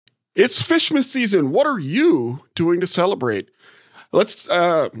It's Fishmas season. What are you doing to celebrate? It's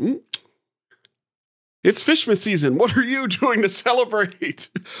Fishmas season. What are you doing to celebrate?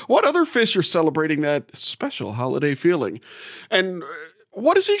 What other fish are celebrating that special holiday feeling? And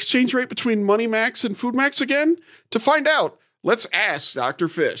what is the exchange rate between Money Max and Food Max again? To find out, let's ask Dr.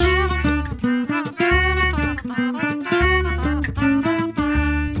 Fish.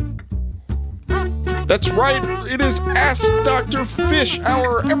 That's right, it is Ask Dr. Fish,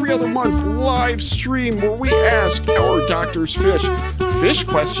 our every other month live stream where we ask our doctors fish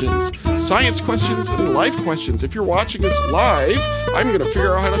questions, science questions, and life questions. If you're watching us live, I'm going to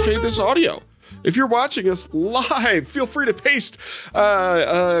figure out how to fade this audio. If you're watching us live, feel free to paste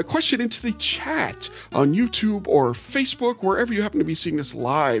a question into the chat on YouTube or Facebook, wherever you happen to be seeing this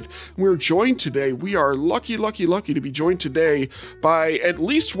live. We're joined today. We are lucky to be joined today by at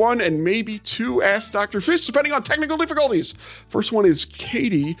least one and maybe two Ask Dr. Fish, depending on technical difficulties. First one is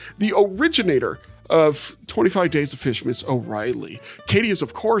Katie, the originator of 25 Days of Fish, Miss O'Reilly. Katie is,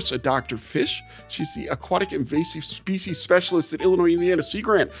 of course, a Dr. Fish. She's the aquatic invasive species specialist at Illinois Indiana Sea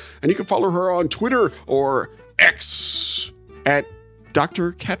Grant. And you can follow her on Twitter or X at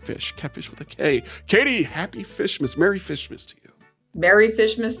Dr. Catfish, catfish with a K. Katie, happy Fishmas. Merry Fishmas to you. Merry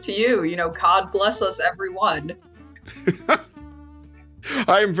Fishmas to you. You know, God bless us, everyone.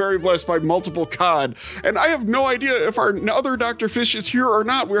 I am very blessed by multiple cod, and I have no idea if our other Dr. Fish is here or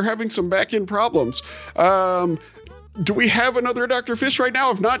not. We're having some back-end problems. Do we have another Dr. Fish right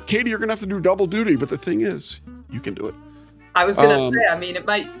now? If not, Katie, you're going to have to do double duty, but the thing is, you can do it. I was going to say, I mean, it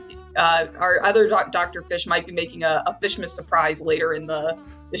might, our other Dr. Fish might be making a Fishmas surprise later in the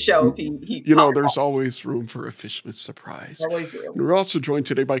show. If he there's always room for a Fishmas surprise. Always room. And we're also joined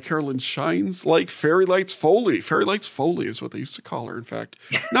today by Carolyn Shines Like Fairy Lights Foley. Fairy Lights Foley is what they used to call her, in fact.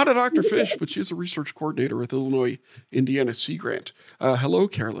 Not a Dr. Fish, but she's a research coordinator with Illinois Indiana Sea Grant. Hello,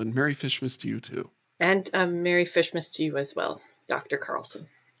 Carolyn. Merry Fishmas to you, too. And Merry Fishmas to you as well, Dr. Carlson.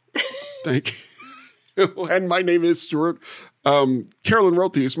 Thank you. And my name is Stuart. Carolyn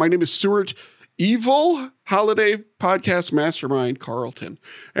wrote these. My name is Stuart Evil Holiday Podcast Mastermind Carlton,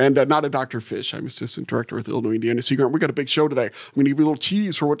 and not a Dr. Fish. I'm assistant director with Illinois Indiana Sea Grant. We got a big show today. I'm going to give you a little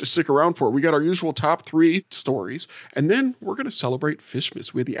tease for what to stick around for. We got our usual top 3 stories, and then we're going to celebrate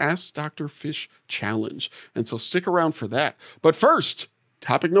Fishmas with the Ask Dr. Fish Challenge. And so stick around for that. But first,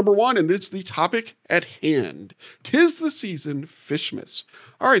 topic number 1, and it's the topic at hand. 'Tis the season, Fishmas.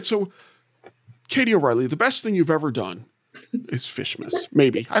 All right, so Katie O'Reilly, the best thing you've ever done is Fishmas.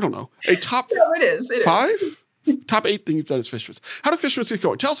 Maybe. I don't know. A top it is. 5? Top 8 thing you've done is Fishmas. How did Fishmas get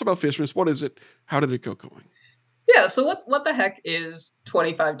going? Tell us about Fishmas. What is it? How did it go going? Yeah, so what the heck is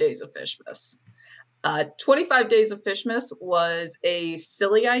 25 Days of Fishmas? 25 Days of Fishmas was a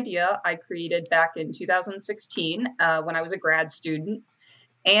silly idea I created back in 2016 when I was a grad student.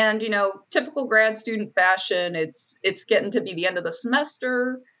 And, you know, typical grad student fashion, it's getting to be the end of the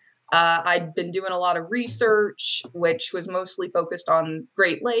semester. I'd been doing a lot of research, which was mostly focused on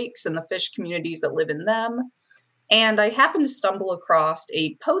Great Lakes and the fish communities that live in them. And I happened to stumble across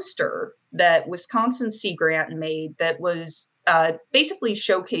a poster that Wisconsin Sea Grant made that was basically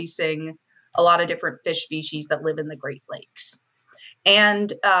showcasing a lot of different fish species that live in the Great Lakes.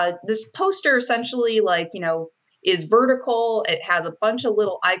 And this poster essentially, is vertical. It has a bunch of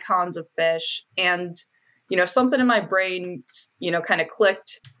little icons of fish. And, something in my brain, kind of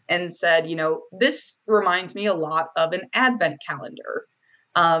clicked and said, this reminds me a lot of an Advent calendar.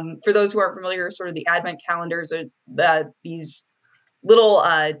 For those who aren't familiar, sort of the Advent calendars are these little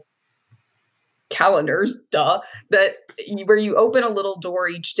calendars, where you open a little door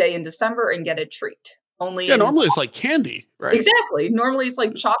each day in December and get a treat. Normally it's like candy, right? Exactly. Normally it's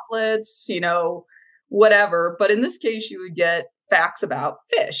like chocolates, whatever. But in this case, you would get facts about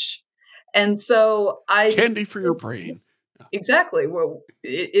fish. And so candy for your brain. Exactly. Well,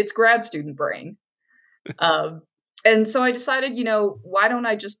 it's grad student brain. And so I decided, why don't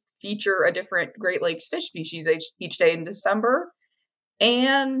I just feature a different Great Lakes fish species each day in December?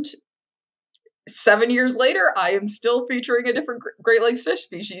 And 7 years later, I am still featuring a different Great Lakes fish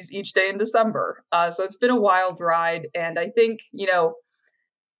species each day in December. So it's been a wild ride. And I think,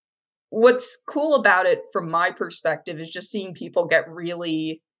 what's cool about it from my perspective is just seeing people get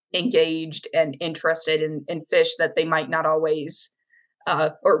really engaged and interested in fish that they might not always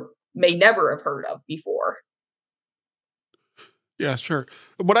or may never have heard of before. Yeah, sure.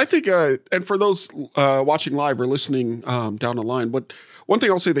 But I think, and for those watching live or listening down the line, one thing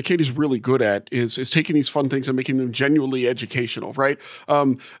I'll say that Katie's really good at is taking these fun things and making them genuinely educational, right?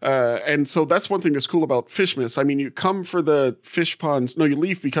 And so that's one thing that's cool about Fishmas. I mean, you come for the fish puns. No, you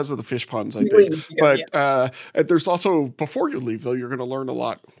leave because of the fish puns, I think. But there's also, before you leave, though, you're going to learn a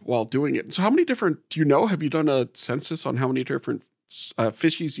lot while doing it. So how many different, do you know, have you done a census on how many different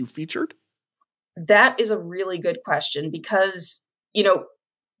fishies you featured? That is a really good question because,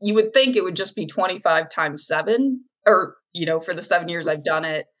 you would think it would just be 25 times 7 or, for the 7 years I've done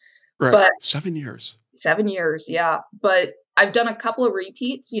it. Right. But 7 years. 7 years. Yeah. But I've done a couple of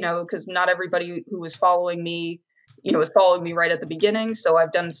repeats, because not everybody who was following me, was following me right at the beginning. So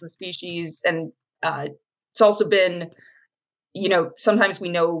I've done some species and it's also been, sometimes we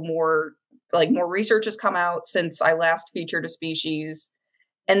know more, like more research has come out since I last featured a species.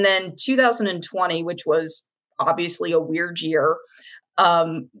 And then 2020, which was obviously a weird year,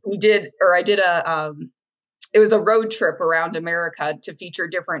 I did it was a road trip around America to feature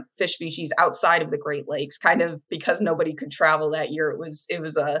different fish species outside of the Great Lakes, kind of because nobody could travel that year. It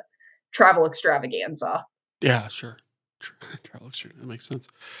was a travel extravaganza. Yeah, sure. Travel extravaganza, that makes sense.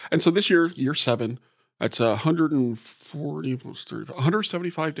 And so this year 7, that's 140, almost 30,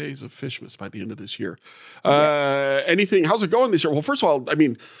 175 days of Fishmas by the end of this year. How's it going this year? Well, first of all, I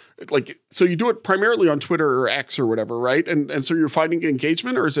mean, so you do it primarily on Twitter or X or whatever, right? And so you're finding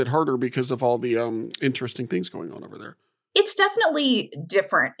engagement, or is it harder because of all the interesting things going on over there? It's definitely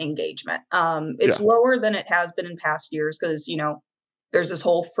different engagement. It's lower than it has been in past years because, there's this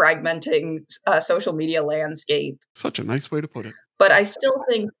whole fragmenting social media landscape. Such a nice way to put it. But I still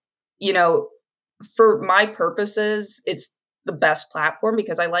think, for my purposes, it's the best platform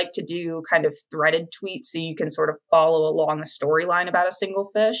because I like to do kind of threaded tweets so you can sort of follow along a storyline about a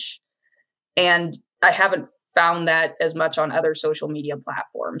single fish. And I haven't found that as much on other social media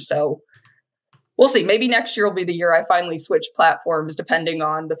platforms. So we'll see. Maybe next year will be the year I finally switch platforms, depending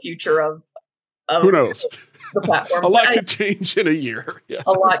on the future of who knows? The platform. A lot can change in a year. Yeah.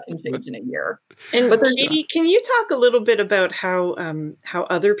 A lot can change in a year. And Katie, can you talk a little bit about how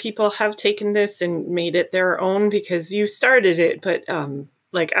other people have taken this and made it their own? Because you started it, but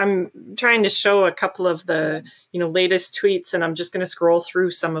I'm trying to show a couple of the latest tweets, and I'm just going to scroll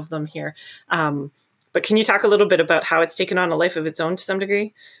through some of them here. But can you talk a little bit about how it's taken on a life of its own to some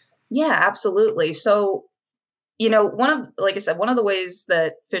degree? Yeah, absolutely. So, one of the ways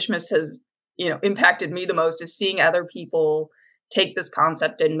that Fishmas has impacted me the most is seeing other people take this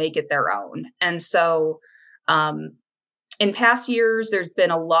concept and make it their own. And so in past years, there's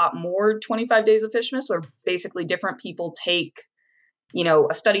been a lot more 25 Days of Fishmas where basically different people take, a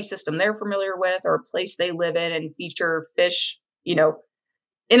study system they're familiar with or a place they live in and feature fish, in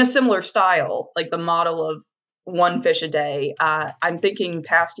a similar style, like the model of one fish a day. I'm thinking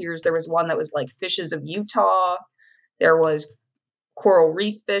past years, there was one that was like fishes of Utah. There was coral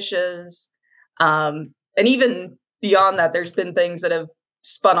reef fishes. And even beyond that, there's been things that have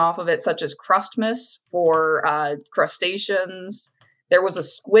spun off of it, such as crustmas for crustaceans. There was a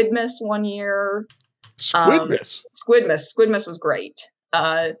squidmas one year. Squidmas? Squidmas was great.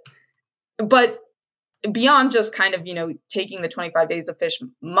 But beyond just kind of, taking the 25 Days of Fish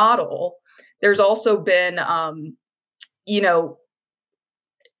model, there's also been, I've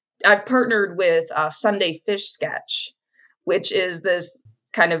partnered with Sunday Fish Sketch, which is this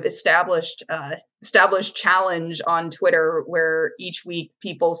kind of established challenge on Twitter where each week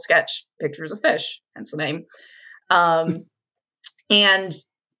people sketch pictures of fish, hence the name. And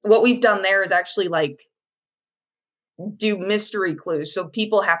what we've done there is actually do mystery clues. So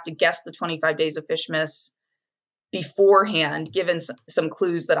people have to guess the 25 Days of Fishmas beforehand, given some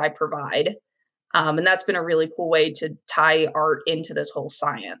clues that I provide. And that's been a really cool way to tie art into this whole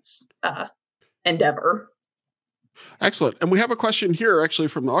science endeavor. Excellent. And we have a question here actually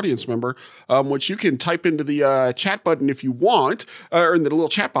from an audience member, which you can type into the chat button if you want, or in the little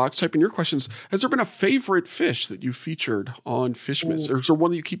chat box, type in your questions. Has there been a favorite fish that you featured on Fishmas? Or is there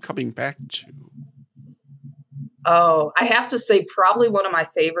one that you keep coming back to? Oh, I have to say probably one of my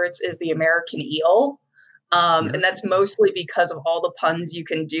favorites is the American eel. And that's mostly because of all the puns you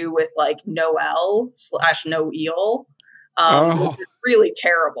can do with Noel/no eel. Which is really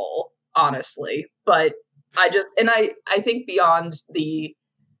terrible, honestly. But I think beyond the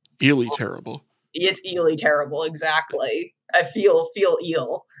Eely terrible. It's eely terrible, exactly. I feel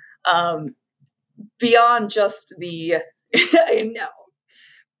eel. Beyond just the I know.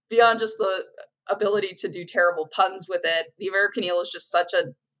 Beyond just the ability to do terrible puns with it, the American eel is just such a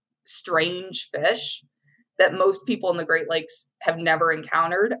strange fish that most people in the Great Lakes have never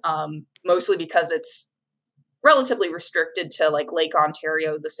encountered, mostly because it's relatively restricted to like Lake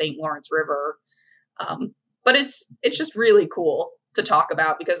Ontario, the St. Lawrence River. But it's just really cool to talk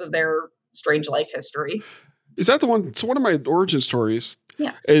about because of their strange life history. Is that the one? So one of my origin stories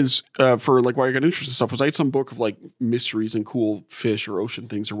Yeah. is for like why I got interested in stuff was I had some book of like mysteries and cool fish or ocean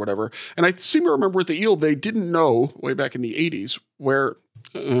things or whatever. And I seem to remember with the eel, they didn't know way back in the 80s where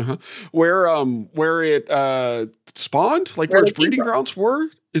it spawned, like where its breeding grounds were.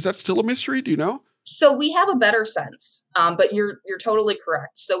 Is that still a mystery? Do you know? So we have a better sense, but you're totally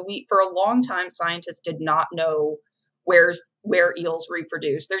correct. So for a long time, scientists did not know where eels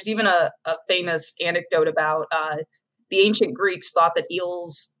reproduce. There's even a famous anecdote about the ancient Greeks thought that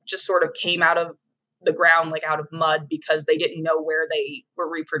eels just sort of came out of the ground, like out of mud, because they didn't know where they were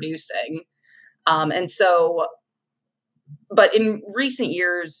reproducing. But in recent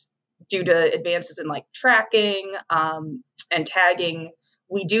years, due to advances in like tracking and tagging,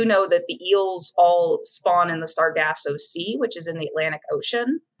 we do know that the eels all spawn in the Sargasso Sea, which is in the Atlantic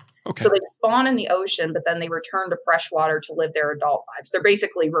Ocean. Okay. So they spawn in the ocean, but then they return to freshwater to live their adult lives. They're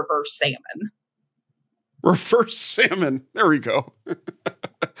basically reverse salmon. Reverse salmon. There we go.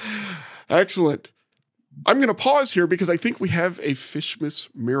 Excellent. I'm going to pause here because I think we have a Fishmas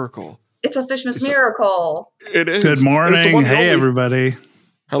miracle. It's a Fishmas miracle. It is. Good morning. Hey, everybody.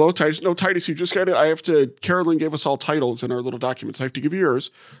 Hello, Titus. No, Titus, you just got it. Carolyn gave us all titles in our little documents. I have to give you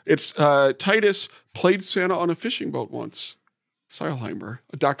yours. It's Titus played Santa on a fishing boat once. Seilheimer,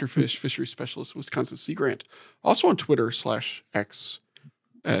 a Dr. Fish fishery specialist, Wisconsin Sea Grant. Also on Twitter /X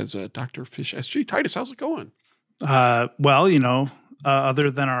as Dr. Fish SG. Titus, how's it going? Well,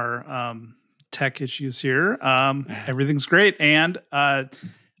 other than our tech issues here, everything's great. And I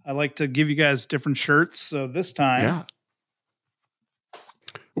like to give you guys different shirts. So this time... Yeah.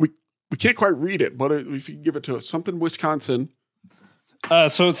 We can't quite read it, but if you can give it to us. Something Wisconsin.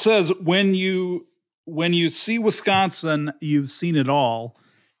 So it says, when you see Wisconsin, you've seen it all.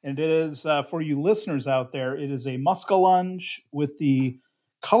 And it is, for you listeners out there, it is a muskellunge with the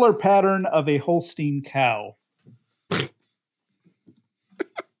color pattern of a Holstein cow.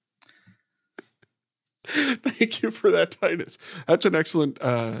 Thank you for that, Titus. That's an excellent.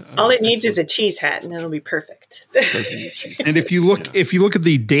 All it needs is a cheese hat, and it'll be perfect. And if you look at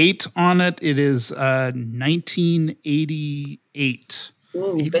the date on it, it is 1988.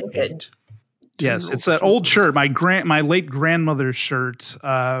 Ooh, vintage. Yes, it's that old shirt. My late grandmother's shirt.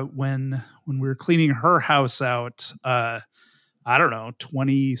 When we were cleaning her house out, I don't know,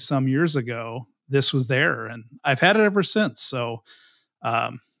 20 some years ago, this was there, and I've had it ever since. So.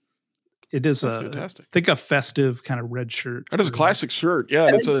 It is fantastic. I think a festive kind of red shirt. That is a classic shirt. Yeah,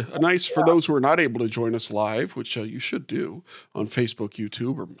 and it's a nice for those who are not able to join us live, which you should do on Facebook,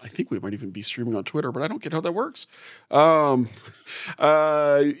 YouTube, or I think we might even be streaming on Twitter, but I don't get how that works.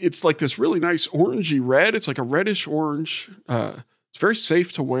 It's like this really nice orangey red. It's like a reddish orange. It's very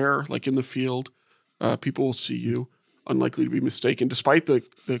safe to wear, like in the field. People will see you. Unlikely to be mistaken, despite the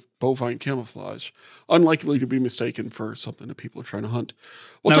bovine camouflage. Unlikely to be mistaken for something that people are trying to hunt.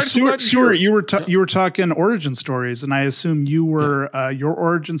 Well, now, Stuart, you were talking origin stories, and I assume you were your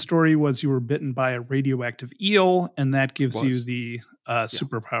origin story was you were bitten by a radioactive eel, and that gives you the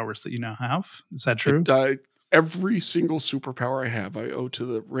superpowers that you now have. Is that true? Every single superpower I have, I owe to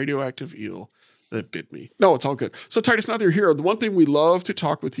the radioactive eel that bit me. No, it's all good. So Titus, now that you're here, the one thing we love to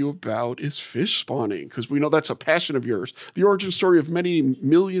talk with you about is fish spawning, because we know that's a passion of yours. The origin story of many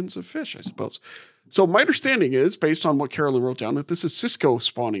millions of fish, I suppose. So my understanding is, based on what Carolyn wrote down, that this is Cisco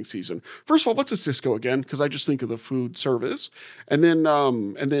spawning season. First of all, what's a Cisco again? Because I just think of the food service. And then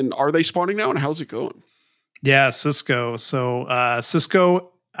are they spawning now, and how's it going? Yeah, Cisco. So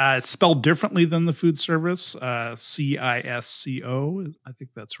Cisco, it's spelled differently than the food service. CISCO. I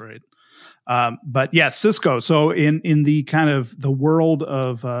think that's right. But yeah, Cisco. So in the kind of the world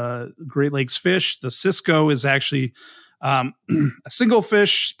of Great Lakes fish, the Cisco is actually a single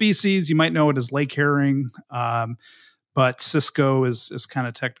fish species. You might know it as lake herring, but Cisco is kind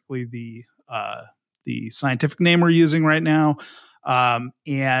of technically the scientific name we're using right now, and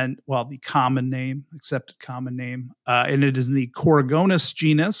the common name, accepted common name, and it is in the Coregonus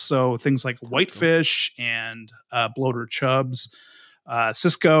genus. So things like whitefish and bloater chubs.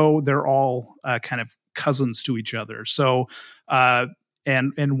 Cisco, they're all kind of cousins to each other. So,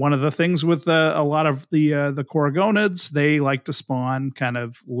 and one of the things with a lot of the Coregonids, they like to spawn kind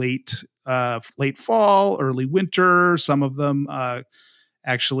of late fall, early winter. Some of them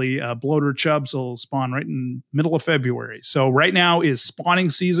actually bloater chubs will spawn right in middle of February. So right now is spawning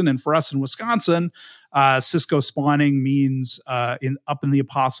season, and for us in Wisconsin, Cisco spawning means up in the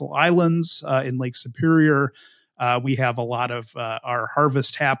Apostle Islands in Lake Superior. we have a lot of our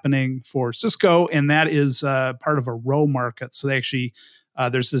harvest happening for Cisco, and that is part of a roe market. So they actually,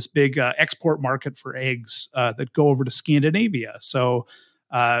 there's this big export market for eggs that go over to Scandinavia. So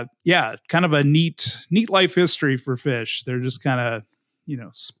kind of a neat life history for fish. They're just kind of,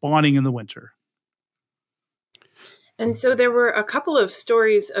 spawning in the winter. And so there were a couple of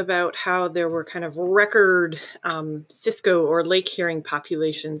stories about how there were kind of record Cisco or lake herring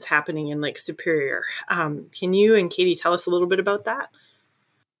populations happening in Lake Superior. Can you and Katie tell us a little bit about that?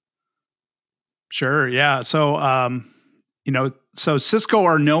 Sure. Yeah. So, so Cisco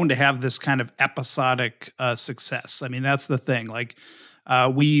are known to have this kind of episodic success. I mean, that's the thing. Like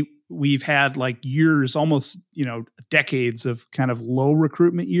we've had like years, almost, decades of kind of low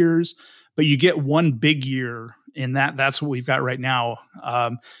recruitment years, but you get one big year. And that's what we've got right now.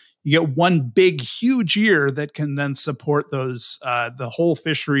 You get one big, huge year that can then support those the whole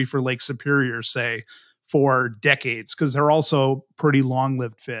fishery for Lake Superior, say, for decades, because they're also pretty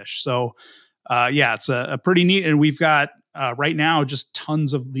long-lived fish. So, it's a pretty neat. And we've got right now just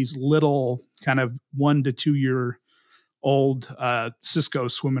tons of these little kind of 1 to 2 year old Cisco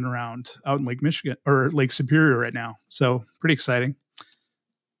swimming around out in Lake Michigan or Lake Superior right now. So pretty exciting.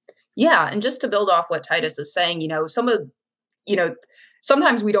 Yeah, and just to build off what Titus is saying,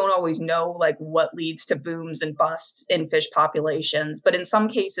 sometimes we don't always know like what leads to booms and busts in fish populations, but in some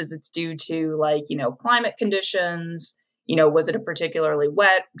cases it's due to like, climate conditions, was it a particularly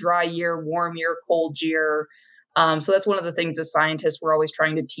wet, dry year, warm year, cold year? So that's one of the things as scientists we're always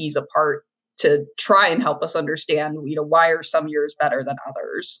trying to tease apart to try and help us understand, why are some years better than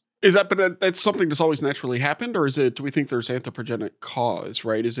others? Is that, but that's something that's always naturally happened, or do we think there's anthropogenic cause,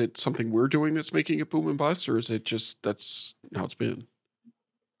 right? Is it something we're doing that's making it boom and bust, or is it just that's how it's been?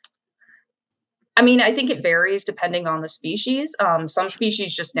 I mean, I think it varies depending on the species. Some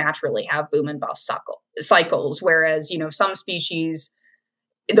species just naturally have boom and bust cycles, whereas, some species,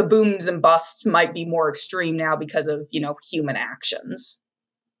 the booms and busts might be more extreme now because of, human actions.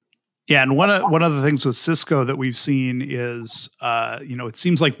 Yeah, and one of the things with Cisco that we've seen is, it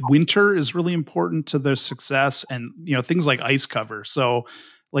seems like winter is really important to their success, and things like ice cover. So,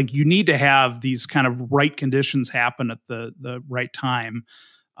 like you need to have these kind of right conditions happen at the right time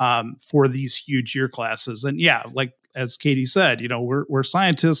for these huge year classes. And yeah, like as Katie said, we're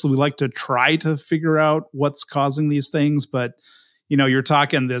scientists. We like to try to figure out what's causing these things, but you're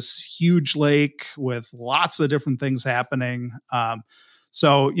talking this huge lake with lots of different things happening.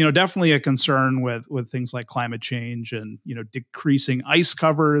 So, definitely a concern with things like climate change and, decreasing ice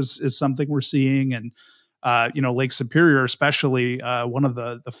covers is something we're seeing. And, Lake Superior, especially one of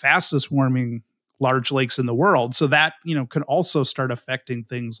the fastest warming large lakes in the world. So that, can also start affecting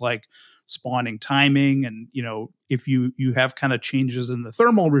things like spawning timing. And, if you have kind of changes in the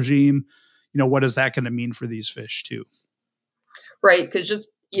thermal regime, what is that going to mean for these fish too? Right. Because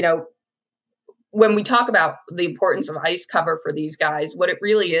just, when we talk about the importance of ice cover for these guys, what it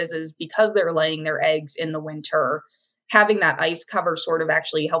really is because they're laying their eggs in the winter, having that ice cover sort of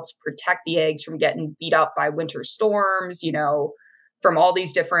actually helps protect the eggs from getting beat up by winter storms, from all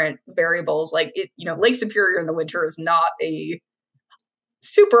these different variables. Like, Lake Superior in the winter is not a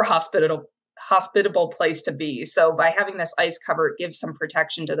super hospitable place to be. So by having this ice cover, it gives some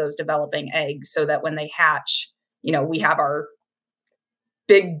protection to those developing eggs so that when they hatch, we have our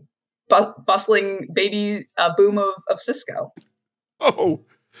big bustling baby boom of Cisco. Oh,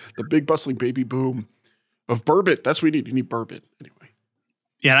 the big bustling baby boom of burbot. That's what we need. You need burbot anyway.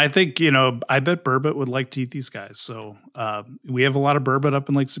 Yeah, and I think, I bet burbot would like to eat these guys. So we have a lot of burbot up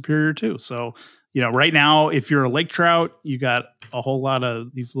in Lake Superior too. So, right now, if you're a lake trout, you got a whole lot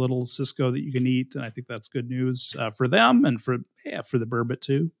of these little Cisco that you can eat. And I think that's good news for them and for the burbot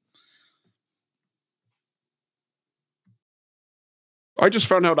too. I just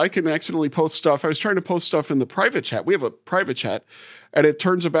found out I can accidentally post stuff. I was trying to post stuff in the private chat. We have a private chat, and it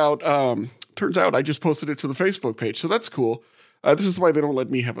turns out I just posted it to the Facebook page. So that's cool. This is why they don't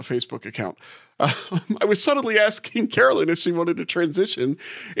let me have a Facebook account. I was suddenly asking Carolyn if she wanted to transition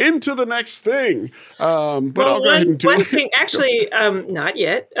into the next thing. But I'll go ahead and do one it. thing, actually, not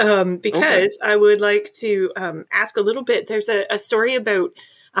yet, because I would like to ask a little bit. There's a story about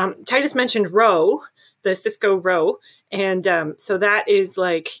Titus mentioned roe, the Cisco roe. And so that is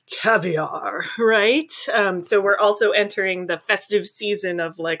like caviar, right? So we're also entering the festive season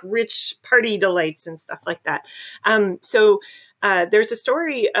of like rich party delights and stuff like that. So there's a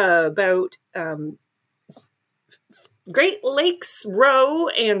story about Great Lakes roe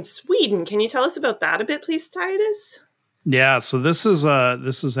and Sweden. Can you tell us about that a bit, please, Titus? Yeah, so this is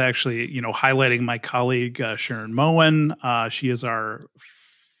actually highlighting my colleague Sharon Moen. She is our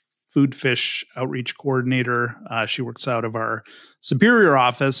food fish outreach coordinator. She works out of our Superior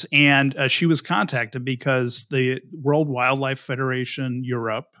office, and she was contacted because the World Wildlife Federation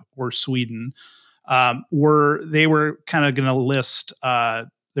Europe, or Sweden, were kind of going to list.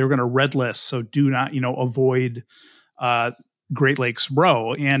 They were going to red list, so do not, avoid Great Lakes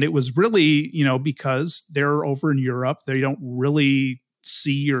roe. And it was really, because they're over in Europe, they don't really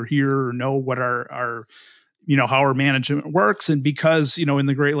see or hear or know what our how our management works. And because, in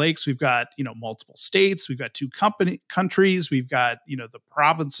the Great Lakes, we've got, multiple states, we've got two countries, we've got, the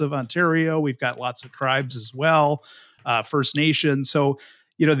province of Ontario, we've got lots of tribes as well, First Nation. So,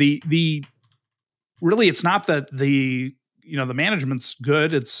 the really, it's not that the management's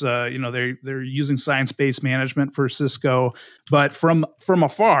good. It's, they're using science-based management for Cisco, but from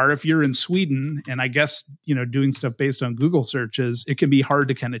afar, if you're in Sweden and I guess, doing stuff based on Google searches, it can be hard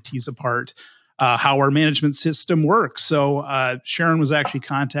to kind of tease apart how our management system works. So Sharon was actually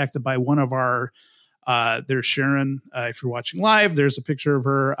contacted by one of our, there's Sharon, if you're watching live, there's a picture of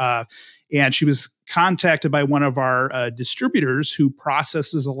her. And she was contacted by one of our distributors who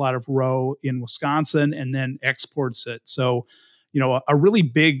processes a lot of roe in Wisconsin and then exports it. So, a really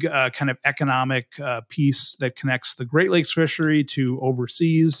big kind of economic piece that connects the Great Lakes fishery to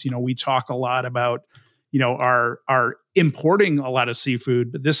overseas. We talk a lot about, our importing a lot of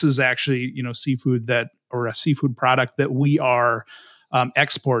seafood, but this is actually, seafood or a seafood product that we are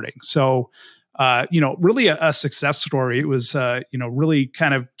exporting. So, really a success story. It was, really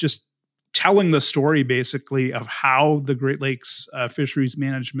kind of just telling the story basically of how the Great Lakes fisheries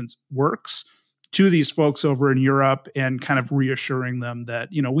management works to these folks over in Europe, and kind of reassuring them that,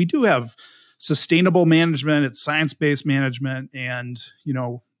 we do have sustainable management, it's science-based management. And,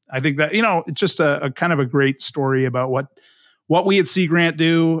 I think that, it's just a kind of a great story about what we at Sea Grant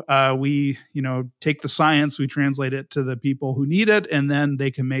do. We, take the science, we translate it to the people who need it, and then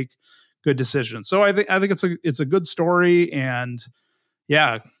they can make good decisions. So I think it's a good story. And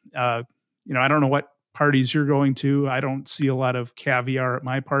yeah, I don't know what parties you're going to. I don't see a lot of caviar at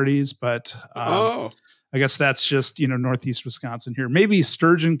my parties, but I guess that's just, Northeast Wisconsin here. Maybe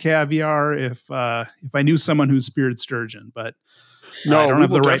sturgeon caviar if I knew someone who speared sturgeon, but no, I don't we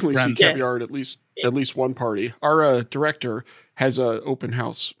have will the right definitely see friends. caviar at least one party. Our director has an open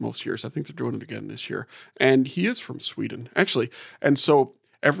house most years. I think they're doing it again this year, and he is from Sweden actually. And so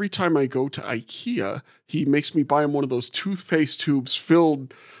every time I go to IKEA, he makes me buy him one of those toothpaste tubes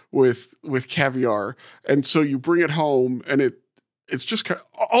filled with caviar. And so you bring it home, and it's just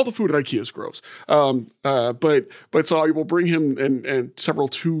all the food at IKEA is gross. But so I will bring him and several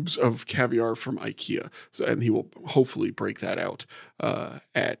tubes of caviar from IKEA. So, and he will hopefully break that out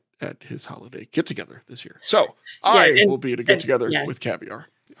at his holiday get together this year. So I will be at a get together with caviar.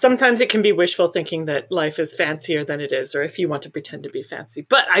 Sometimes it can be wishful thinking that life is fancier than it is, or if you want to pretend to be fancy.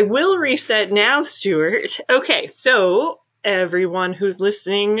 But I will reset now, Stuart. Okay, so everyone who's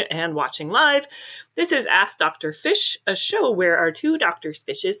listening and watching live, this is Ask Dr. Fish, a show where our two doctors'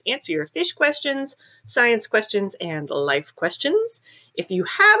 fishes answer your fish questions, science questions, and life questions. If you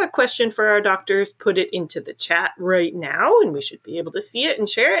have a question for our doctors, put it into the chat right now, and we should be able to see it and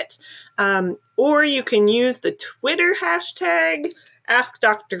share it. Or you can use the Twitter hashtag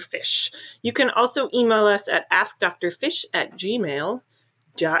AskDrFish. You can also email us at askdrfish@gmail.com.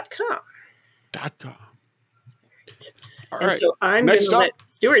 All and right. so I'm going to let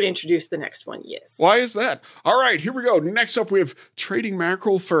Stuart introduce the next one. Yes. Why is that? All right, here we go. Next up, we have trading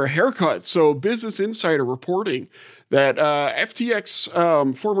mackerel for a haircut. So Business Insider reporting that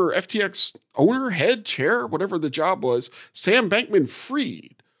former FTX owner, head, chair, whatever the job was, Sam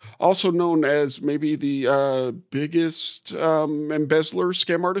Bankman-Fried, also known as maybe the biggest embezzler,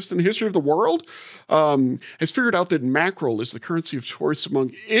 scam artist in the history of the world, has figured out that mackerel is the currency of choice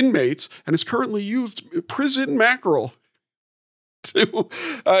among inmates and is currently used prison mackerel to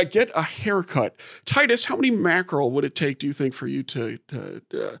get a haircut. Titus, how many mackerel would it take, do you think, for you to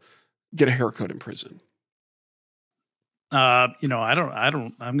get a haircut in prison? I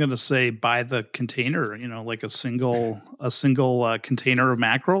don't, I'm going to say buy the container, like a single container of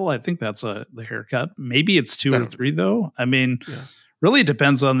mackerel. I think that's the haircut. Maybe it's two or three though. I mean, really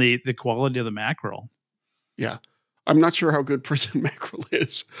depends on the quality of the mackerel. Yeah. I'm not sure how good prison mackerel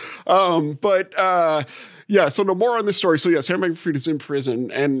is. So no more on this story. So yeah, Sam Bankman-Fried is in prison.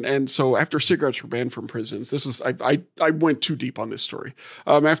 And so after cigarettes were banned from prisons, I went too deep on this story.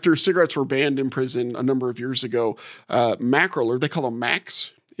 After cigarettes were banned in prison a number of years ago, mackerel, or they call them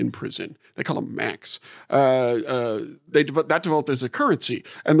macs in prison. They call them macs. That developed as a currency.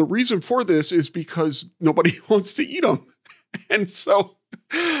 And the reason for this is because nobody wants to eat them. And so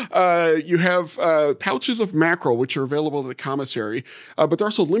You have pouches of mackerel, which are available at the commissary, but they're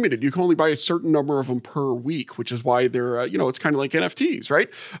also limited. You can only buy a certain number of them per week, which is why they're, it's kind of like NFTs, right?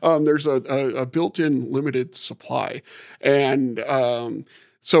 There's a built-in limited supply. And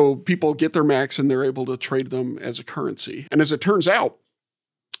so people get their max and they're able to trade them as a currency. And as it turns out,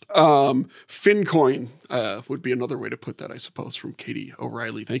 Fincoin would be another way to put that, I suppose, from Katie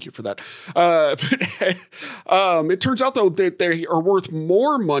O'Reilly. Thank you for that. It turns out, though, that they are worth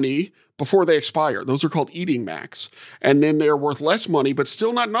more money before they expire. Those are called eating max. And then they're worth less money, but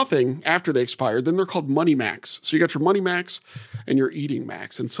still not nothing after they expire. Then they're called money max. So you got your money max and your eating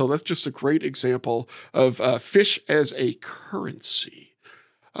max. And so that's just a great example of fish as a currency.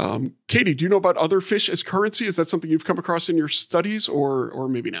 Katie, do you know about other fish as currency? Is that something you've come across in your studies or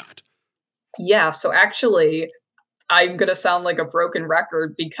maybe not? Yeah, so actually, I'm going to sound like a broken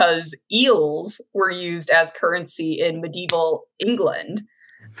record because eels were used as currency in medieval England.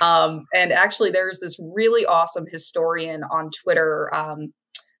 And actually, there's this really awesome historian on Twitter,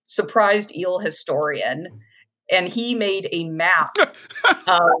 Surprised Eel Historian, and he made a map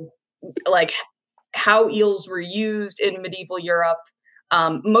of like how eels were used in medieval Europe.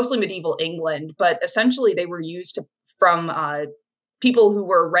 Mostly medieval England, but essentially they were used from people who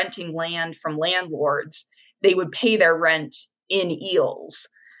were renting land from landlords. They would pay their rent in eels.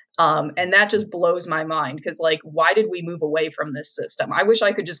 And that just blows my mind because, like, why did we move away from this system? I wish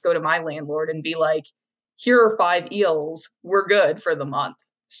I could just go to my landlord and be like, here are 5 eels. We're good for the month.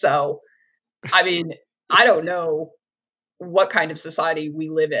 So, I mean, I don't know what kind of society we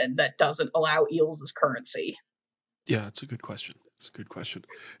live in that doesn't allow eels as currency. Yeah, it's a good question. It's a good question.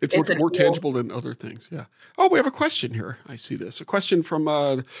 It's more tangible than other things. Yeah. Oh, we have a question here. I see this. A question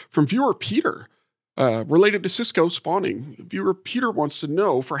from viewer Peter related to Cisco spawning. Viewer Peter wants to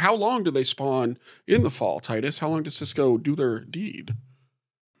know, for how long do they spawn in the fall, Titus? How long does Cisco do their deed?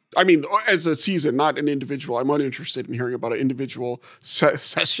 I mean, as a season, not an individual. I'm uninterested in hearing about an individual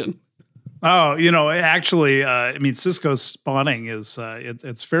session. Oh, actually, I mean, Cisco's spawning is,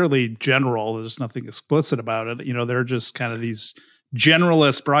 it's fairly general. There's nothing explicit about it. They're just kind of these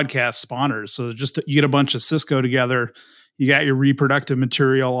generalist broadcast spawners. So you get a bunch of Cisco together, you got your reproductive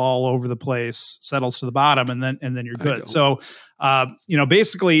material all over the place, settles to the bottom, and then you're good. So,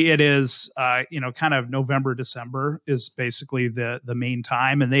 basically it is, kind of November, December is basically the main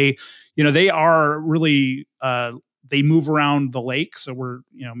time. And they are really, they move around the lake. So we're,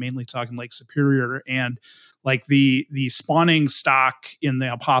 mainly talking Lake Superior, and like the spawning stock in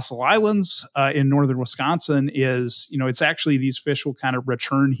the Apostle Islands in northern Wisconsin is, it's actually these fish will kind of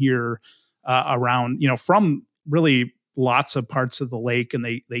return here around, from really lots of parts of the lake, and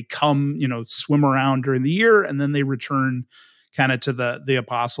they come, swim around during the year, and then they return kind of to the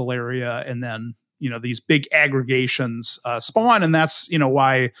Apostle area, and then, these big aggregations spawn, and that's,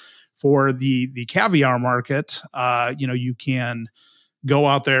 why for the caviar market, you can go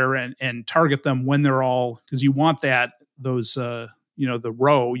out there and target them when they're all, because you want those the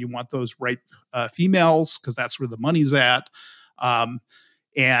roe, you want those ripe females, because that's where the money's at.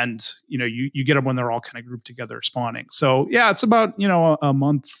 And you get them when they're all kind of grouped together spawning. So yeah, it's about, a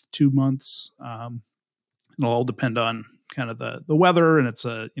month, 2 months. It'll all depend on kind of the weather, and it's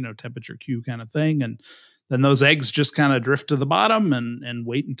a, temperature Q kind of thing. And then those eggs just kind of drift to the bottom and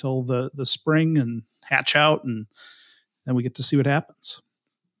wait until the spring and hatch out, and then we get to see what happens.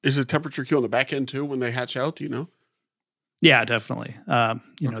 Is the temperature Q on the back end too when they hatch out? Do you know? Yeah, definitely. Okay.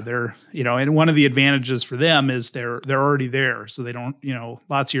 They're, and one of the advantages for them is they're already there. So they don't,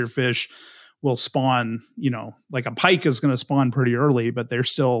 lots of your fish will spawn, like a pike is going to spawn pretty early, but they're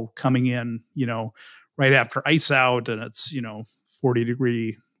still coming in, right after ice out, and it's,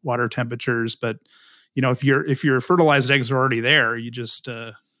 40-degree water temperatures. But, if your fertilized eggs are already there, you just,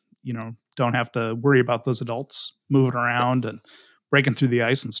 don't have to worry about those adults moving around and breaking through the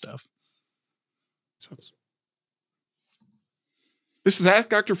ice and stuff. This is Ask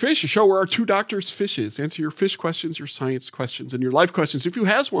Dr. Fish, a show where our 2 doctors fishes answer your fish questions, your science questions, and your life questions. If you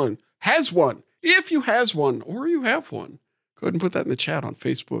have one, or you have one, go ahead and put that in the chat on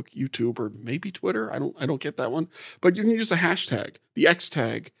Facebook, YouTube, or maybe Twitter. I don't get that one, but you can use the hashtag, the X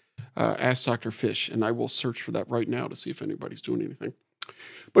tag, Ask Dr. Fish, and I will search for that right now to see if anybody's doing anything.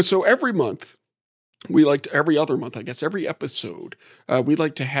 But so every month, every other month, I guess, every episode, we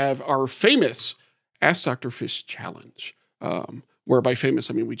like to have our famous Ask Dr. Fish challenge. Where by famous,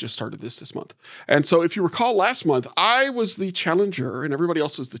 I mean, we just started this month. And so if you recall last month, I was the challenger and everybody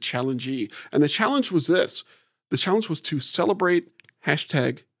else was the challengee. And the challenge was this. The challenge was to celebrate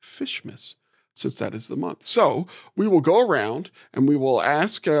hashtag Fishmas. since that is the month. So we will go around and we will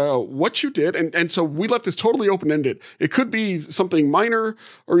ask what you did. And so we left this totally open-ended. It could be something minor,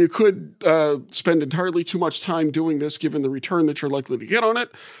 or you could spend entirely too much time doing this given the return that you're likely to get on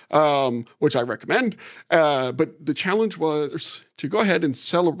it, which I recommend. But the challenge was to go ahead and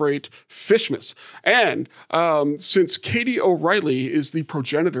celebrate Fishmas. And since Katie O'Reilly is the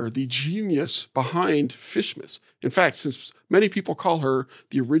progenitor, the genius behind Fishmas, in fact, since many people call her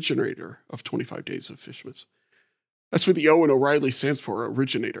the originator of 25 Days of Fishmas. That's what the O in O'Reilly stands for,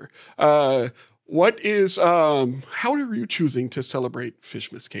 originator. How are you choosing to celebrate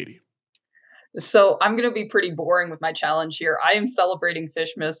Fishmas, Katie? So I'm going to be pretty boring with my challenge here. I am celebrating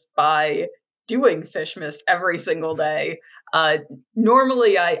Fishmas by doing Fishmas every single day.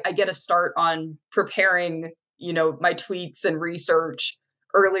 Normally, I get a start on preparing, my tweets and research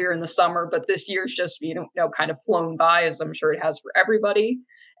earlier in the summer, but this year's just, kind of flown by, as I'm sure it has for everybody.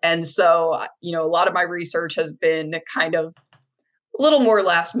 And so, a lot of my research has been kind of a little more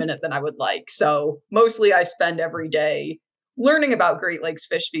last minute than I would like. So mostly I spend every day learning about Great Lakes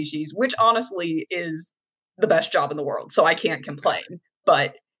fish species, which honestly is the best job in the world. So I can't complain.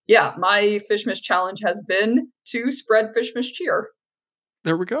 But yeah, my Fishmas challenge has been to spread Fishmas cheer.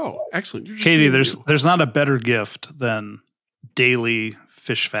 There we go. Excellent. Katie, there's not a better gift than daily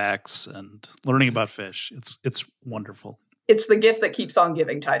fish facts and learning about fish. It's wonderful. It's the gift that keeps on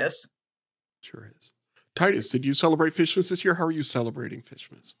giving, Titus. Sure is. Titus, did you celebrate Fishmas this year? How are you celebrating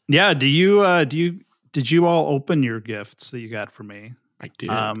Fishmas? Yeah. Did you all open your gifts that you got for me? I did.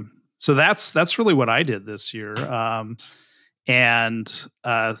 So that's really what I did this year. So I don't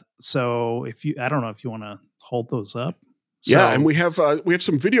know if you want to hold those up. Yeah, and we have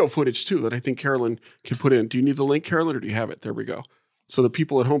some video footage too that I think Carolyn can put in. Do you need the link, Carolyn, or do you have it? There we go. So the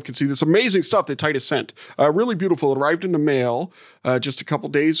people at home can see this amazing stuff that Titus sent. Really beautiful. It arrived in the mail just a couple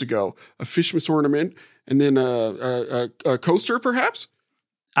days ago. A Fishmas ornament, and then a coaster, perhaps?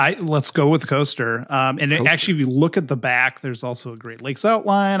 Let's go with coaster. Coaster. Actually, if you look at the back, there's also a Great Lakes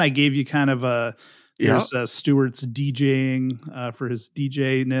outline. I gave you kind of there's Stuart's DJing for his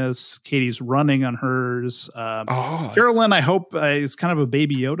DJ-ness. Katie's running on hers. Carolyn, I hope it's kind of a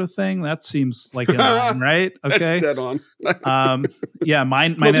Baby Yoda thing. That seems like in line, right? Okay, that's dead on. Yeah,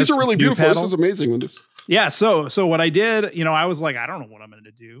 mine. These are really beautiful. Paddles. This is amazing. When this. Yeah. So what I did, I was like, I don't know what I'm going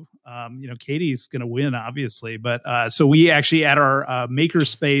to do. Katie's going to win, obviously, but so we actually at our maker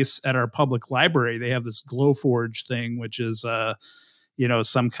space at our public library, they have this Glowforge thing, which is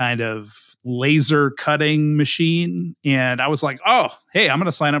some kind of laser cutting machine. And I was like, oh, hey, I'm going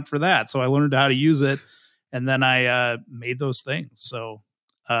to sign up for that. So I learned how to use it. And then I made those things. So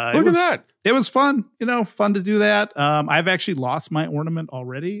look at that. It was fun, fun to do that. I've actually lost my ornament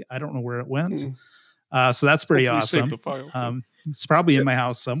already. I don't know where it went. So that's pretty awesome. Save the files, it's probably in my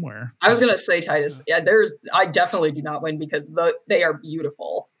house somewhere. I was going to say, Titus, I definitely do not win because they are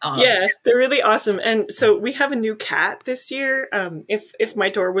beautiful. Yeah, they're really awesome. And so we have a new cat this year. If my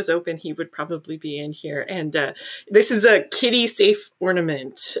door was open, he would probably be in here. And this is a kitty safe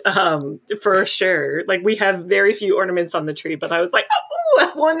ornament for sure. Like, we have very few ornaments on the tree, but I was like,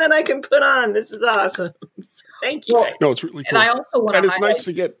 oh, one that I can put on. This is awesome. Thank you. Well, no, it's really cool. And I also want to And it's nice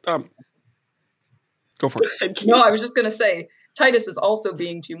to get... Go for it. No, I was just going to say, Titus is also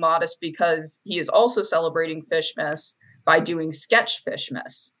being too modest because he is also celebrating Fishmas by doing sketch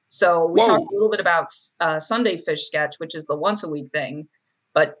Fishmas. So we talked a little bit about Sunday Fish Sketch, which is the once a week thing,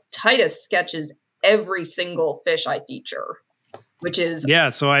 but Titus sketches every single fish I feature, which is...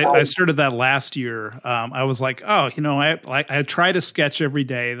 Yeah, so I started that last year. I was like, I try to sketch every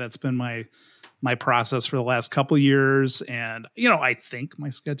day. That's been my process for the last couple of years. And, I think my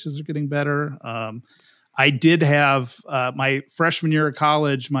sketches are getting better. I did have my freshman year of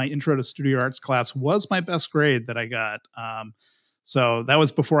college, my intro to studio arts class was my best grade that I got. So that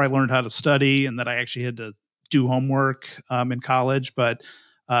was before I learned how to study and that I actually had to do homework in college. But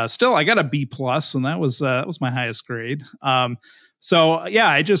still, I got a B+, and that was my highest grade. So yeah,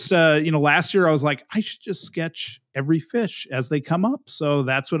 I just, last year I was like, I should just sketch every fish as they come up. So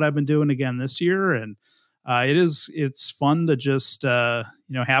that's what I've been doing again this year. And it's fun to just,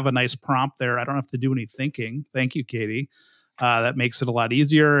 have a nice prompt there. I don't have to do any thinking. Thank you, Katie. That makes it a lot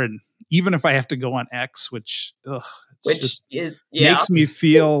easier. And even if I have to go on X, which makes me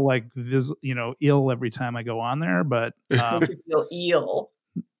feel like, ill every time I go on there, but, feel eel.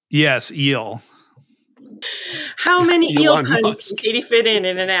 Yes. Eel. How many eel puns can Katie fit in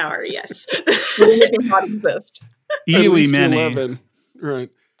an hour? Yes. We'll make them not exist. Eely many. 11. Right.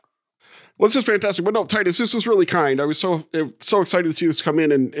 Well, this is fantastic. But no, Titus, this was really kind. I was so excited to see this come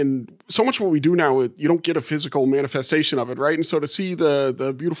in, and so much what we do now, you don't get a physical manifestation of it, right? And so to see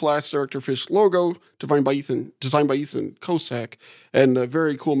the beautiful Ask Dr. Fish logo designed by Ethan Kosak, and a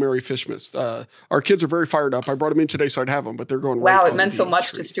very cool Merry Fishmas. Our kids are very fired up. I brought them in today so I'd have them, but they're going. Wow, right it meant so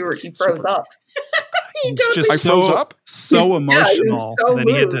much to Stuart. He froze up. It's just I froze up? so emotional so that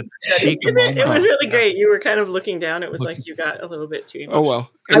he had to take a moment. It was really great. You were kind of looking down. It was like you got a little bit too emotional. Oh,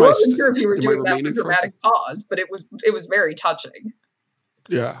 well. I wasn't sure if you were doing that for dramatic pause, but it was very touching.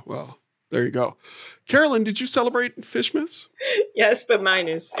 Yeah, well, there you go. Carolyn, did you celebrate Fishmas? Yes, but mine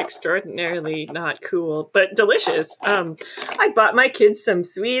is extraordinarily not cool, but delicious. I bought my kids some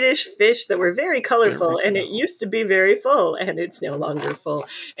Swedish fish that were very colorful, and it used to be very full, and it's no longer full.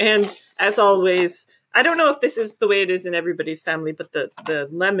 And as always, I don't know if this is the way it is in everybody's family, but the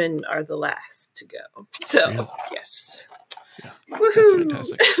lemon are the last to go. So, really? Yes. Yeah, that's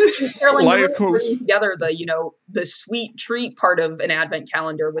fantastic. Carolyn, you're putting together the sweet treat part of an advent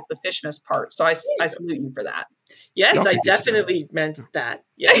calendar with the Fishmas part. So I salute you for that. Yes, I definitely meant that.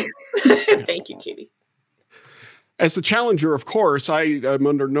 Yes. Thank you, Katie. As the challenger, of course, I am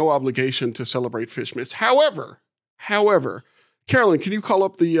under no obligation to celebrate Fishmas. However, Carolyn, can you call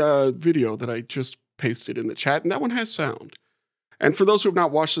up the video that I just pasted in the chat? And that one has sound. And for those who have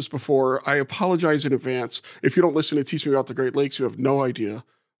not watched this before, I apologize in advance. If you don't listen to Teach Me About the Great Lakes, you have no idea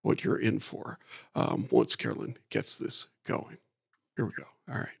what you're in for once Carolyn gets this going. Here we go.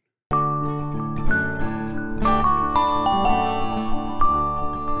 All right.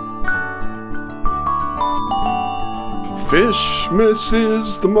 Fishmas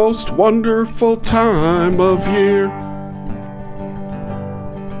is the most wonderful time of year.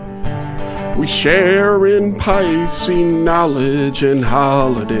 We share in Piscean knowledge and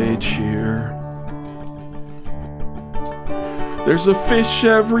holiday cheer. There's a fish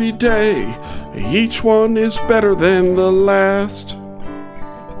every day, each one is better than the last.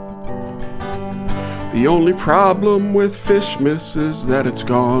 The only problem with Fishmas is that it's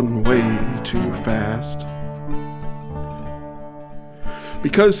gone way too fast.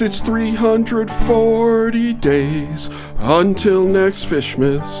 Because it's 340 days until next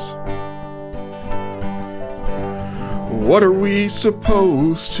Fishmas. What are we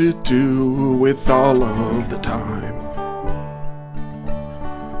supposed to do with all of the time?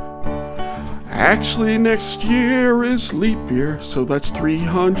 Actually, next year is leap year, so that's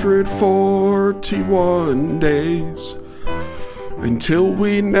 341 days until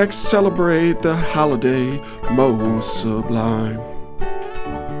we next celebrate the holiday most sublime.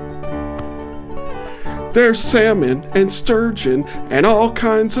 There's salmon and sturgeon and all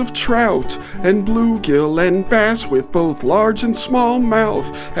kinds of trout and bluegill and bass with both large and small mouth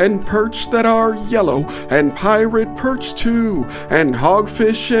and perch that are yellow and pirate perch too and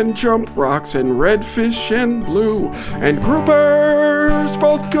hogfish and jump rocks and redfish and blue and groupers,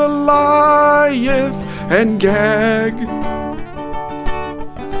 both Goliath and gag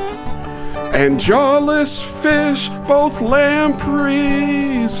and jawless fish, both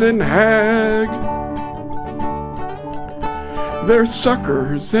lampreys and hag. There's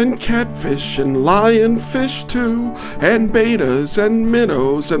suckers and catfish and lionfish too, and betas and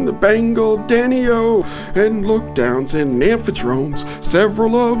minnows and the Bengal danio, and lookdowns and amphidromes,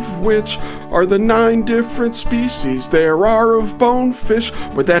 several of which are the 9 different species there are of bonefish,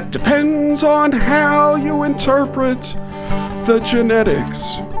 but that depends on how you interpret the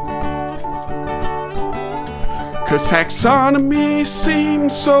genetics. 'Cause taxonomy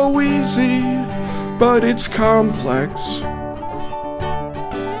seems so easy, but it's complex.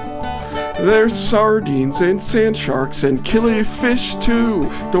 There's sardines and sand sharks and killifish too.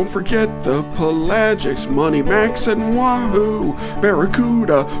 Don't forget the pelagics, moneymax and wahoo,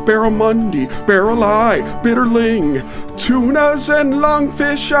 barracuda, barramundi, barreleye, bitterling, tunas and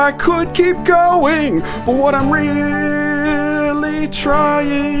lungfish. I could keep going, but what I'm really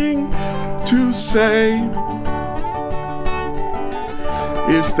trying to say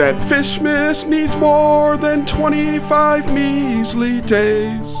is that Fishmas needs more than 25 measly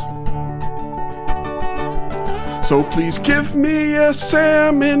days. So please give me a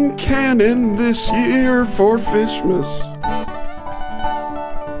salmon cannon this year for Fishmas.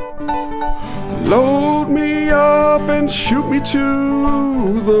 Load me up and shoot me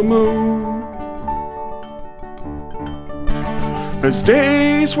to the moon. 'Cause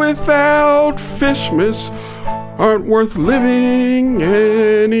days without Fishmas aren't worth living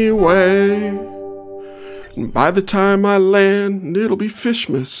anyway. And by the time I land, it'll be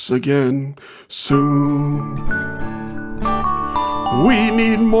Fishmas again soon. We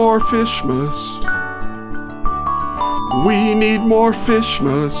need more Fishmas. We need more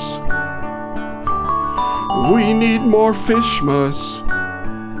Fishmas. We need more Fishmas.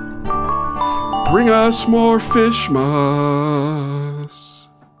 Bring us more Fishmas.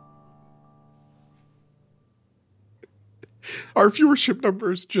 Our viewership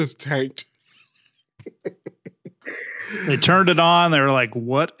numbers just tanked. They turned it on. They were like,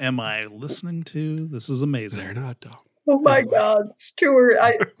 what am I listening to? This is amazing. They're not dumb. Oh my God, Stuart!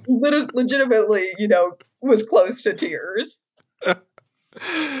 I legitimately, was close to tears.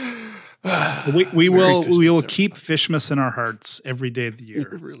 We will keep Fishmas in our hearts every day of the year.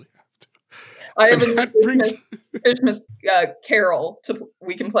 You really have to. I have a new Fishmas carol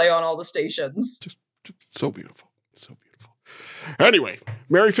we can play on all the stations. Just so beautiful. So beautiful. Anyway,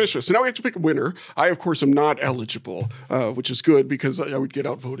 Merry Fishmas. So now we have to pick a winner. I, of course, am not eligible, which is good because I would get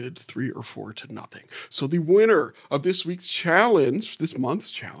outvoted 3 or 4 to nothing. So the winner of this week's challenge, this month's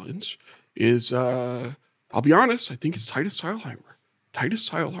challenge, is, I'll be honest, I think it's Titus Seilheimer. Titus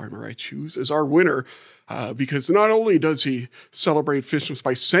Seilheimer I choose as our winner because not only does he celebrate Fishmas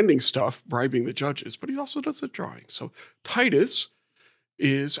by sending stuff, bribing the judges, but he also does the drawing. So Titus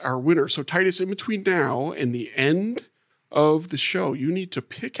is our winner. So Titus, in between now and the end of the show, you need to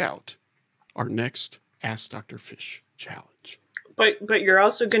pick out our next Ask Dr. Fish challenge. But you're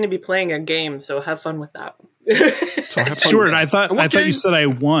also going to be playing a game, so have fun with that. So have fun. Stuart, I thought you said I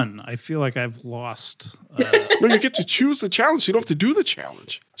won. I feel like I've lost. No, you get to choose the challenge. You don't have to do the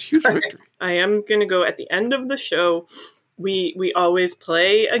challenge. It's a huge victory. I am going to go at the end of the show. We always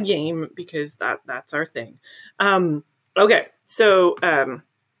play a game because that's our thing. Okay, so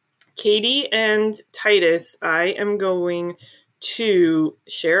Katie and Titus, I am going to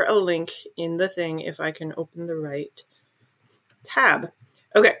share a link in the thing if I can open the right tab.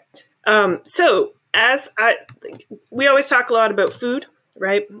 Okay, so we always talk a lot about food,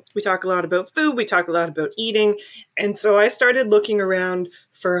 right? We talk a lot about food. We talk a lot about eating. And so I started looking around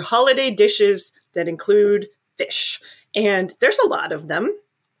for holiday dishes that include fish. And there's a lot of them.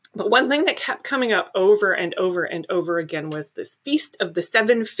 But one thing that kept coming up over and over and over again was this Feast of the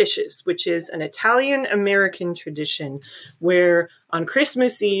Seven Fishes, which is an Italian-American tradition where on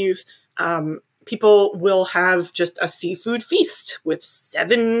Christmas Eve, people will have just a seafood feast with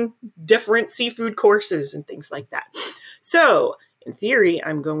 7 different seafood courses and things like that. So, in theory,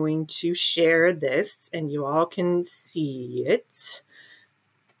 I'm going to share this and you all can see it.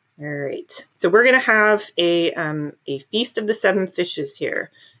 All right. So we're going to have a Feast of the Seven Fishes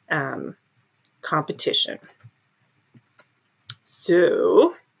here. Competition.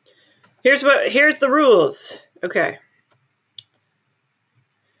 So here's the rules. Okay.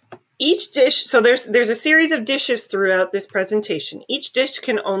 Each dish, so there's a series of dishes throughout this presentation. Each dish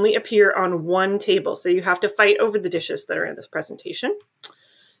can only appear on one table, so you have to fight over the dishes that are in this presentation.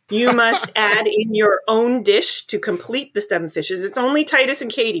 You must add in your own dish to complete the 7 fishes. It's only Titus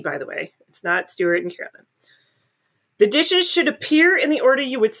and Katie, by the way. It's not Stuart and Carolyn. The dishes should appear in the order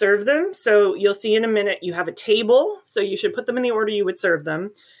you would serve them. So you'll see in a minute you have a table. So you should put them in the order you would serve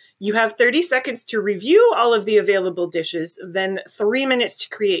them. You have 30 seconds to review all of the available dishes, then 3 minutes to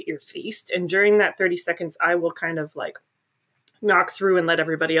create your feast. And during that 30 seconds, I will kind of like knock through and let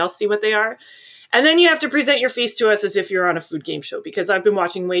everybody else see what they are. And then you have to present your feast to us as if you're on a food game show, because I've been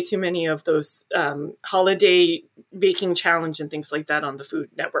watching way too many of those holiday baking challenge and things like that on the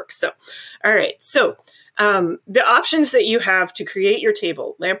Food Network. So, all right. So the options that you have to create your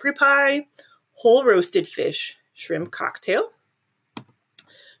table: lamprey pie, whole roasted fish, shrimp cocktail,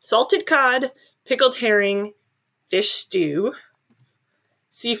 salted cod, pickled herring, fish stew,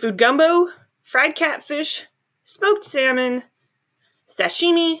 seafood gumbo, fried catfish, smoked salmon,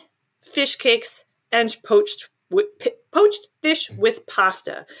 sashimi, fish cakes, and poached fish with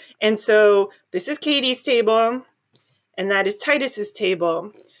pasta. And so this is Katie's table, and that is Titus's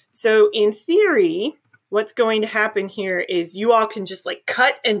table. So in theory, what's going to happen here is you all can just like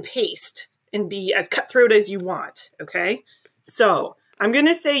cut and paste and be as cutthroat as you want, okay? So I'm going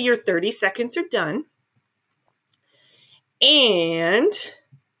to say your 30 seconds are done. And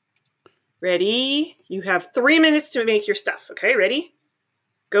ready? You have 3 minutes to make your stuff, okay? Ready?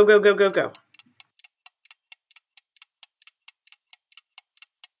 Go, go, go, go, go.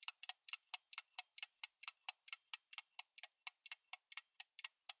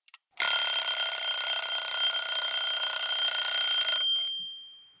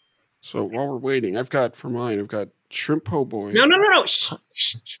 So while we're waiting, I've got shrimp po' boy. No. Shh.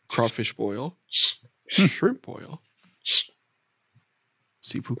 Crawfish boil. Shh. Shrimp boil. Shh.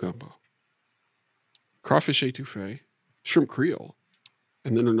 Seafood gumbo. Crawfish etouffee. Shrimp creole.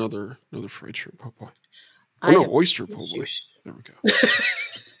 And then another fried shrimp po' boy. Oh no, oyster po' boy. There we go. All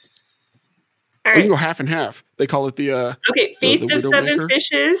right. You can go half and half. They call it the okay, Feast of Seven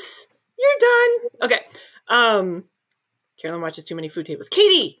Fishes. You're done. Okay. Carolyn watches too many food tables.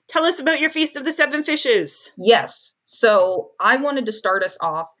 Katie, tell us about your Feast of the Seven Fishes. Yes. So I wanted to start us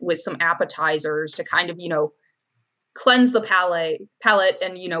off with some appetizers to kind of, cleanse the palate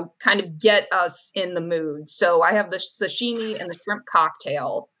and, kind of get us in the mood. So I have the sashimi and the shrimp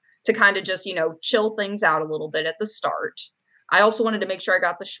cocktail to kind of just, chill things out a little bit at the start. I also wanted to make sure I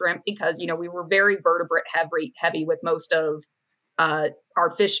got the shrimp because, we were very vertebrate heavy with most of our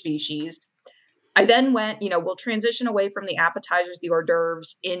fish species. I then went, we'll transition away from the appetizers, the hors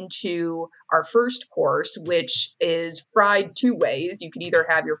d'oeuvres, into our first course, which is fried two ways. You could either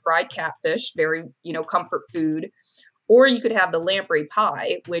have your fried catfish, very, comfort food, or you could have the lamprey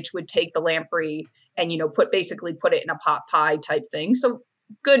pie, which would take the lamprey and, put it in a pot pie type thing. So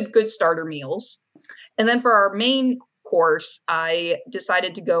good starter meals. And then for our main course, I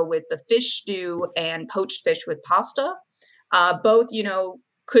decided to go with the fish stew and poached fish with pasta. Both,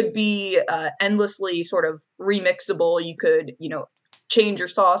 could be endlessly sort of remixable. You could, change your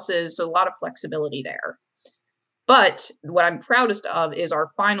sauces. So a lot of flexibility there. But what I'm proudest of is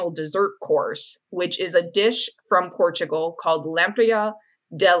our final dessert course, which is a dish from Portugal called Lampreia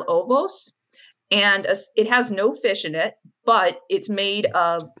del Ovos. And it has no fish in it, but it's made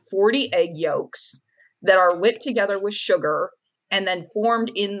of 40 egg yolks that are whipped together with sugar and then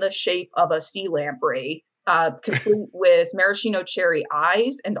formed in the shape of a sea lamprey, complete with maraschino cherry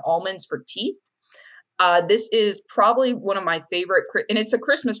eyes and almonds for teeth. This is probably one of my favorite, and it's a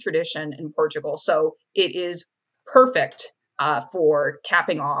Christmas tradition in Portugal, so it is perfect for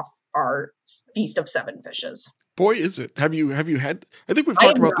capping off our Feast of Seven Fishes. Boy, is it. Have you had, I think we've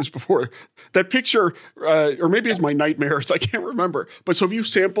talked about this before, that picture, or maybe it's my nightmares, I can't remember. But so have you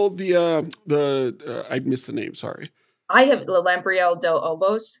sampled I missed the name, sorry. I have the Lampreia del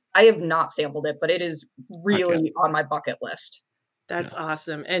Ovos. I have not sampled it, but it is really on my bucket list. That's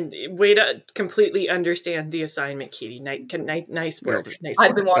awesome. And way to completely understand the assignment, Katie. Nice work. Yeah, nice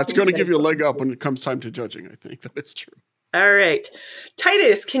work. Work. That's going to give you a leg up when it comes time to judging, I think. That is true. All right.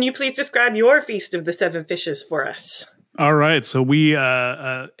 Titus, can you please describe your Feast of the Seven Fishes for us? All right. So we,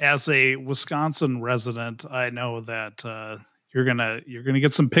 as a Wisconsin resident, I know that you're gonna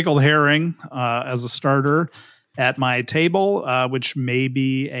get some pickled herring as a starter at my table, which may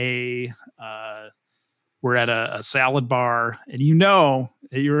be we're at a salad bar, and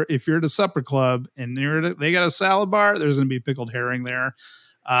if you're at a supper club and they got a salad bar, there's going to be pickled herring there,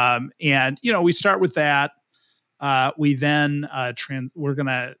 and we start with that. We then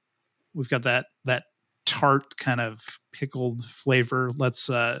we've got that tart kind of pickled flavor.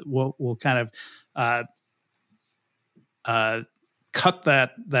 We'll kind of cut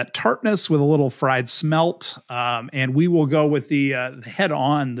that tartness with a little fried smelt, and we will go with the head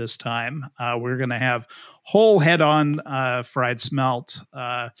on this time. We're going to have whole head on fried smelt,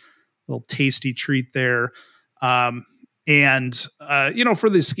 little tasty treat there. And for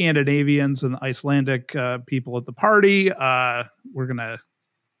the Scandinavians and the Icelandic people at the party,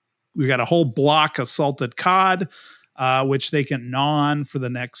 we've got a whole block of salted cod, which they can gnaw on for the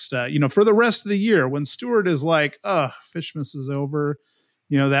next, for the rest of the year. When Stuart is like, Fishmas is over,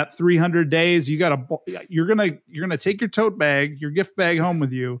 that 300 days, you're gonna take your tote bag, your gift bag home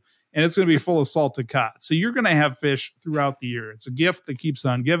with you, and it's gonna be full of salted cod. So you're gonna have fish throughout the year. It's a gift that keeps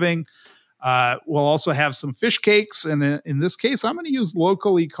on giving. We'll also have some fish cakes, and in this case, I'm going to use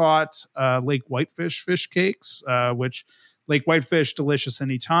locally caught Lake Whitefish fish cakes, which Lake Whitefish, delicious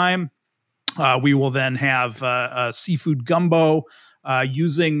anytime. We will then have a seafood gumbo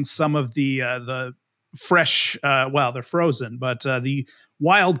using some of the fresh, they're frozen, but the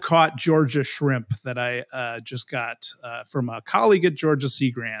wild caught Georgia shrimp that I just got from a colleague at Georgia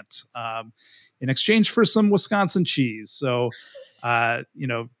Sea Grant in exchange for some Wisconsin cheese. So,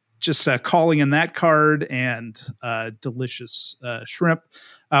 just calling in that card and delicious shrimp.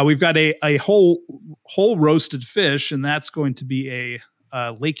 We've got a whole roasted fish, and that's going to be a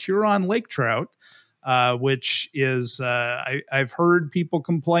Lake Huron lake trout, which is I've heard people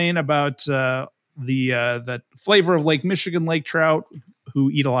complain about the flavor of Lake Michigan lake trout,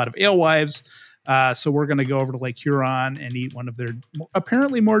 who eat a lot of alewives. So we're going to go over to Lake Huron and eat one of their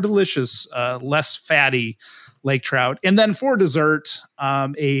apparently more delicious, less fatty lake trout. And then for dessert,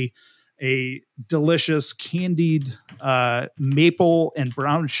 a delicious candied maple and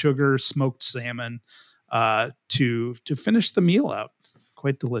brown sugar smoked salmon to finish the meal out.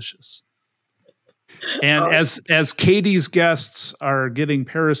 Quite delicious. And as Katie's guests are getting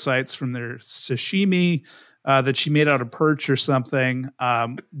parasites from their sashimi that she made out of perch or something,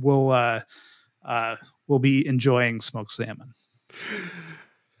 we'll be enjoying smoked salmon.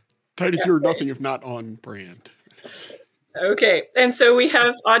 Titus, you're nothing if not on brand. Okay, and so we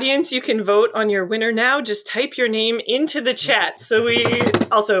have audience. You can vote on your winner now. Just type your name into the chat. So we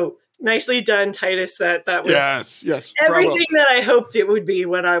also nicely done, Titus. That was yes, everything bravo. that I hoped it would be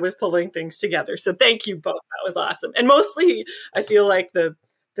when I was pulling things together. So thank you both. That was awesome. And mostly, I feel like the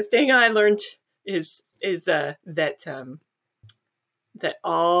thing I learned is that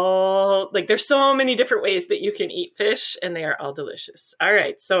all, like, there's so many different ways that you can eat fish, and they are all delicious. All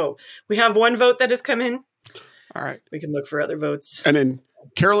right, so we have one vote that has come in. All right. We can look for other votes. And then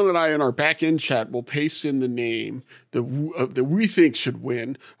Carolyn and I in our back end chat will paste in the name that we think should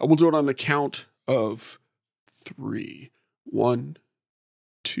win. We'll do it on the count of 3. 1,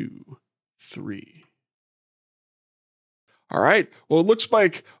 2, 3. All right. Well, it looks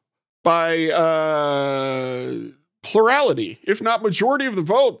like by plurality, if not majority of the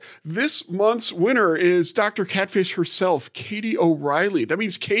vote, this month's winner is Dr. Catfish herself, Katie O'Reilly. That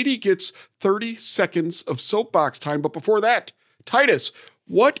means Katie gets 30 seconds of soapbox time. But before that, Titus,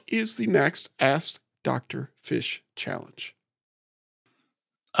 what is the next Ask Dr. Fish challenge?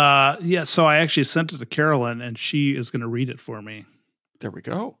 So I actually sent it to Carolyn, and she is going to read it for me. There we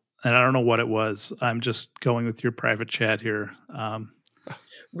go. And I don't know what it was. I'm just going with your private chat here.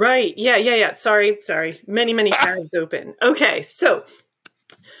 Right. Yeah. Sorry. Many tabs open. Okay. So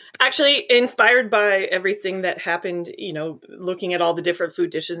actually inspired by everything that happened, looking at all the different food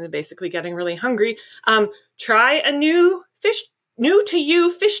dishes and basically getting really hungry, try a new to you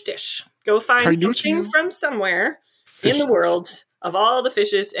fish dish. Go find something from somewhere in the world of all the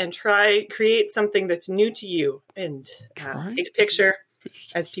fishes and create something that's new to you, and take a picture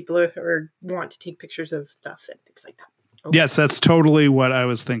as people want to take pictures of stuff and things like that. Okay. Yes, that's totally what I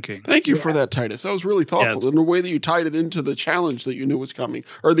was thinking. Thank you for that, Titus. That was really thoughtful in the way that you tied it into the challenge that you knew was coming,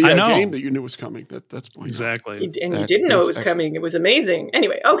 or the game that you knew was coming. That's point. Exactly. And you didn't know it was coming. It was amazing.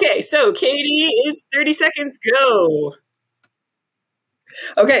 Anyway, okay, so Katie is 30 seconds. Go.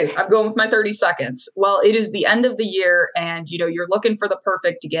 Okay, I'm going with my 30 seconds. Well, it is the end of the year, and you're looking for the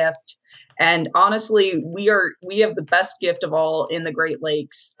perfect gift. And honestly, we have the best gift of all in the Great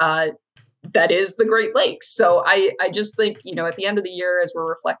Lakes. That is the Great Lakes. So I just think, at the end of the year, as we're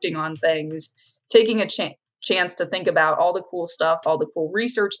reflecting on things, taking a chance to think about all the cool stuff, all the cool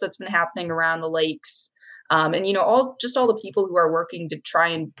research that's been happening around the lakes, and all the people who are working to try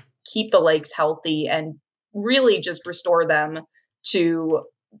and keep the lakes healthy and really just restore them to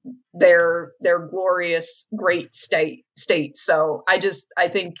their glorious great state. So I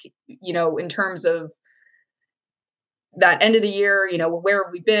think, in terms of that end of the year, where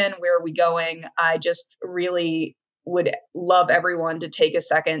have we been? Where are we going? I just really would love everyone to take a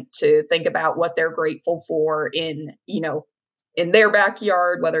second to think about what they're grateful for in their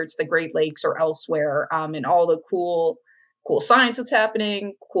backyard, whether it's the Great Lakes or elsewhere, and all the cool science that's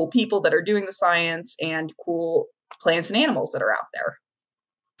happening, cool people that are doing the science, and cool plants and animals that are out there.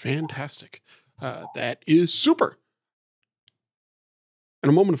 Fantastic. That is super. And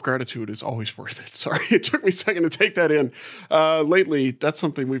a moment of gratitude is always worth it. Sorry, it took me a second to take that in. Lately, that's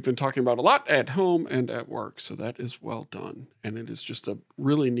something we've been talking about a lot at home and at work. So that is well done. And it is just a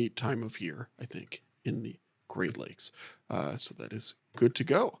really neat time of year, I think, in the Great Lakes. So that is good to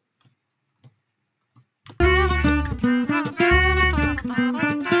go.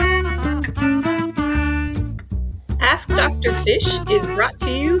 Ask Dr. Fish is brought to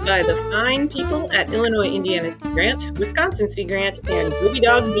you by the fine people at Illinois Indiana Sea Grant, Wisconsin Sea Grant, and Booby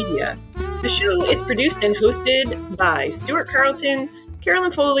Dog Media. The show is produced and hosted by Stuart Carlton,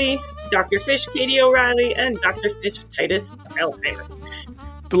 Carolyn Foley, Dr. Fish Katie O'Reilly, and Dr. Fish Titus Elheimer.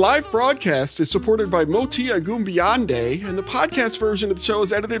 The live broadcast is supported by Moti Agumbiande, and the podcast version of the show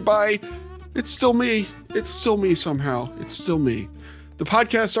is edited by It's Still Me. It's still me somehow. It's still me. The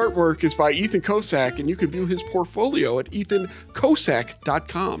podcast artwork is by Ethan Kosak, and you can view his portfolio at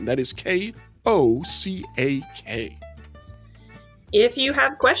ethankosak.com. That is Kosak. If you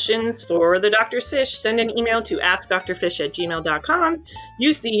have questions for the Doctor's Fish, send an email to askdrfish@gmail.com.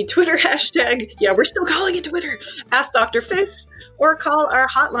 Use the Twitter hashtag, we're still calling it Twitter, AskDrFish, or call our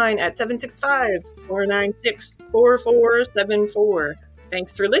hotline at 765-496-4474.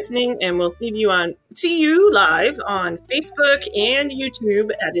 Thanks for listening, and we'll see you live on Facebook and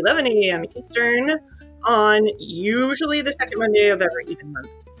YouTube at 11 a.m. Eastern on usually the second Monday of every even month.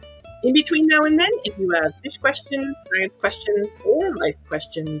 In between now and then, if you have fish questions, science questions, or life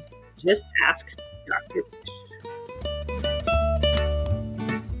questions, just ask Dr. Fish.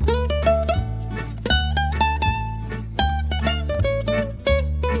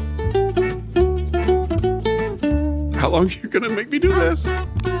 How long are you going to make me do this?